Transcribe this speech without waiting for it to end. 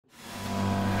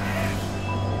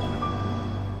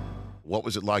What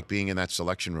was it like being in that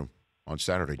selection room on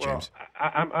Saturday, James?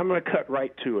 Well, I'm going to cut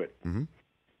right to it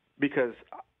because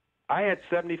I had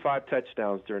 75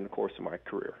 touchdowns during the course of my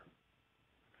career.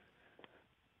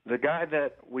 The guy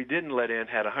that we didn't let in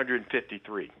had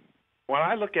 153. When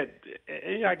I look at,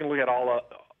 I can look at all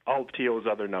of T.O.'s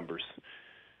other numbers,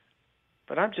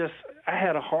 but I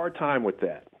had a hard time with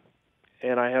that,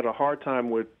 and I had a hard time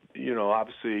with,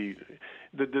 obviously,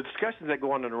 the discussions that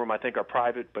go on in the room I think are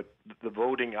private, but the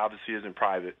voting obviously isn't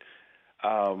private.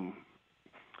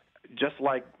 Just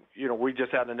like we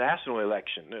just had a national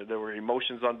election, there were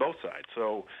emotions on both sides.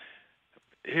 So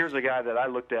here's a guy that I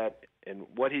looked at. And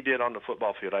what he did on the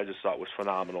football field, I just thought was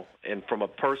phenomenal. And from a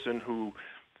person who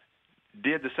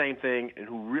did the same thing and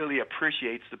who really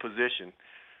appreciates the position,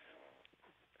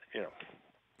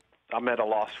 I'm at a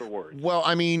loss for words. Well,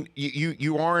 I mean,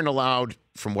 you aren't allowed,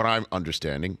 from what I'm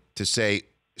understanding, to say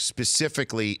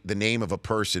specifically the name of a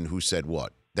person who said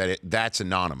what. That's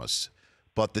anonymous.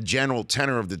 But the general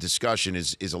tenor of the discussion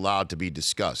is allowed to be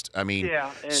discussed. I mean,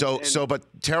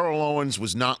 but Terrell Owens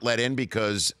was not let in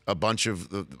because a bunch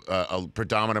of a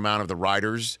predominant amount of the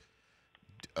writers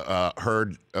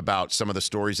heard about some of the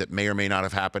stories that may or may not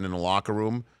have happened in the locker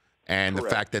room, and the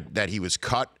fact that he was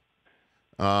cut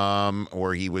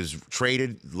or he was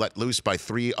traded, let loose by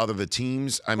 3 other the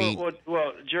teams. I mean,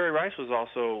 well, Jerry Rice was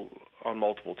also on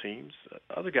multiple teams.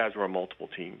 Other guys were on multiple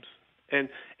teams. And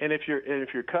if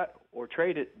you're cut or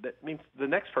traded, that means the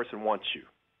next person wants you.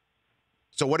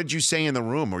 So what did you say in the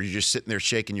room? Were you just sitting there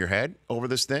shaking your head over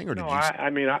this thing, or did you?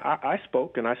 I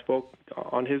spoke, and I spoke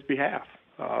on his behalf.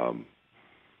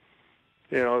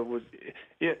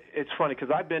 It's funny because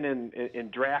I've been in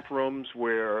draft rooms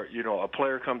where a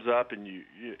player comes up and you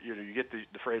get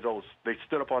the phrase, "Oh, they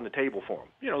stood up on the table for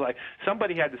him." Like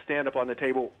somebody had to stand up on the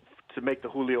table to make the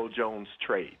Julio Jones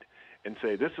trade and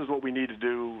say, "This is what we need to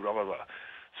do." Blah blah blah.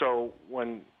 So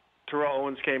when Terrell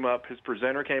Owens came up, his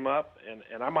presenter came up,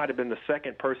 and I might have been the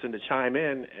second person to chime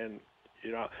in, and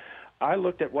I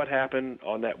looked at what happened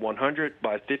on that 100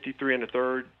 by 53 and a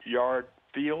third yard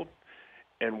field.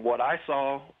 And what I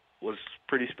saw was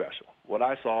pretty special. What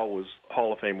I saw was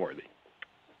Hall of Fame worthy.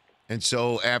 And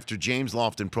so after James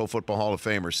Lofton, Pro Football Hall of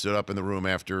Famer, stood up in the room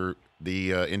after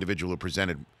the individual who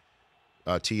presented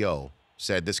T.O.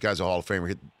 said, this guy's a Hall of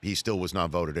Famer, he still was not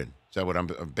voted in. Is that what I'm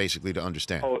basically to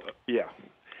understand? Oh, yeah.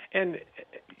 And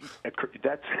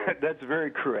that's very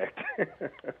correct.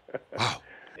 Wow.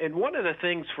 And one of the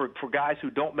things for guys who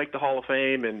don't make the Hall of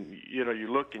Fame and,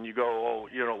 you look and you go,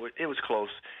 it was close.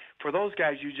 For those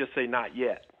guys, you just say not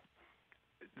yet.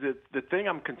 The thing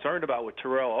I'm concerned about with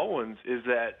Terrell Owens is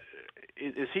that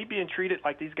is he being treated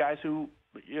like these guys who,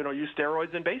 use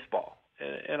steroids in baseball?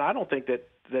 And I don't think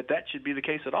that should be the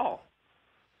case at all.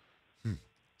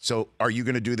 So are you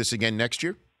going to do this again next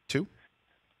year, too?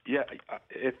 Yeah,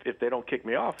 if they don't kick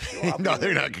me off. No,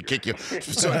 they're not going to kick you.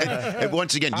 So, and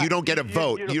once again, you don't get a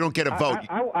vote. You don't get a vote.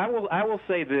 I will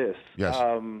say this. Yes.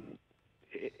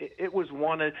 It was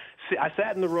I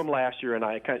sat in the room last year,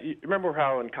 and you remember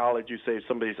how in college you say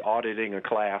somebody's auditing a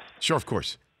class? Sure, of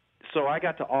course. So I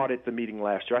got to audit the meeting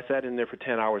last year. I sat in there for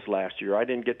 10 hours last year. I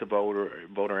didn't get to vote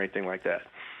or anything like that.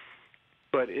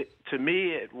 But to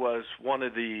me, it was one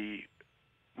of the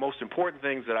most important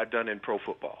things that I've done in pro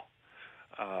football.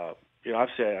 I've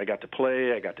said I got to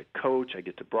play, I got to coach, I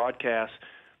get to broadcast,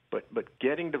 but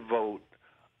getting to vote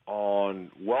on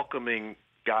welcoming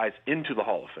guys into the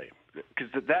Hall of Fame,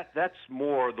 because that's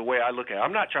more the way I look at it.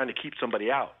 I'm not trying to keep somebody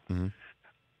out. Mm-hmm.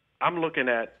 I'm looking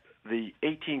at the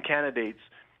 18 candidates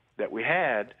that we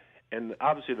had, and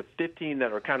obviously the 15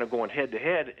 that are kind of going head to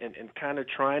head, and kind of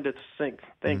trying to think,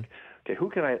 mm-hmm. Okay,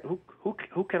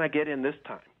 who can I get in this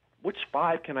time? Which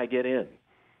 5 can I get in?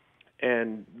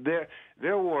 And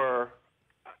there were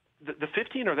the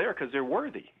 15 are there because they're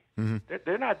worthy. Mm-hmm.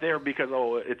 They're not there because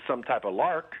it's some type of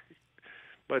lark,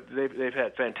 but they've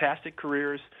had fantastic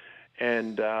careers,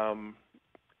 and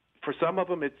for some of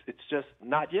them it's just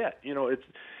not yet.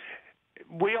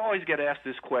 We always get asked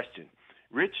this question,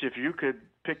 Rich, if you could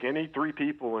pick any 3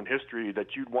 people in history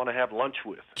that you'd want to have lunch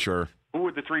with, sure, who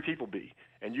would the 3 people be?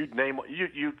 And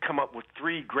you'd come up with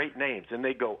 3 great names, and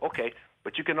they go, okay,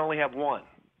 but you can only have 1.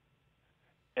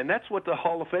 And that's what the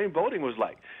Hall of Fame voting was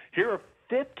like. Here are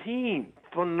 15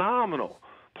 phenomenal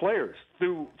players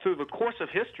through the course of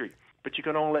history, but you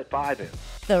can only let 5 in.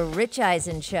 The Rich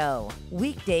Eisen Show,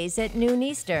 weekdays at noon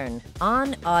Eastern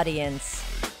on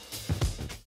Audience.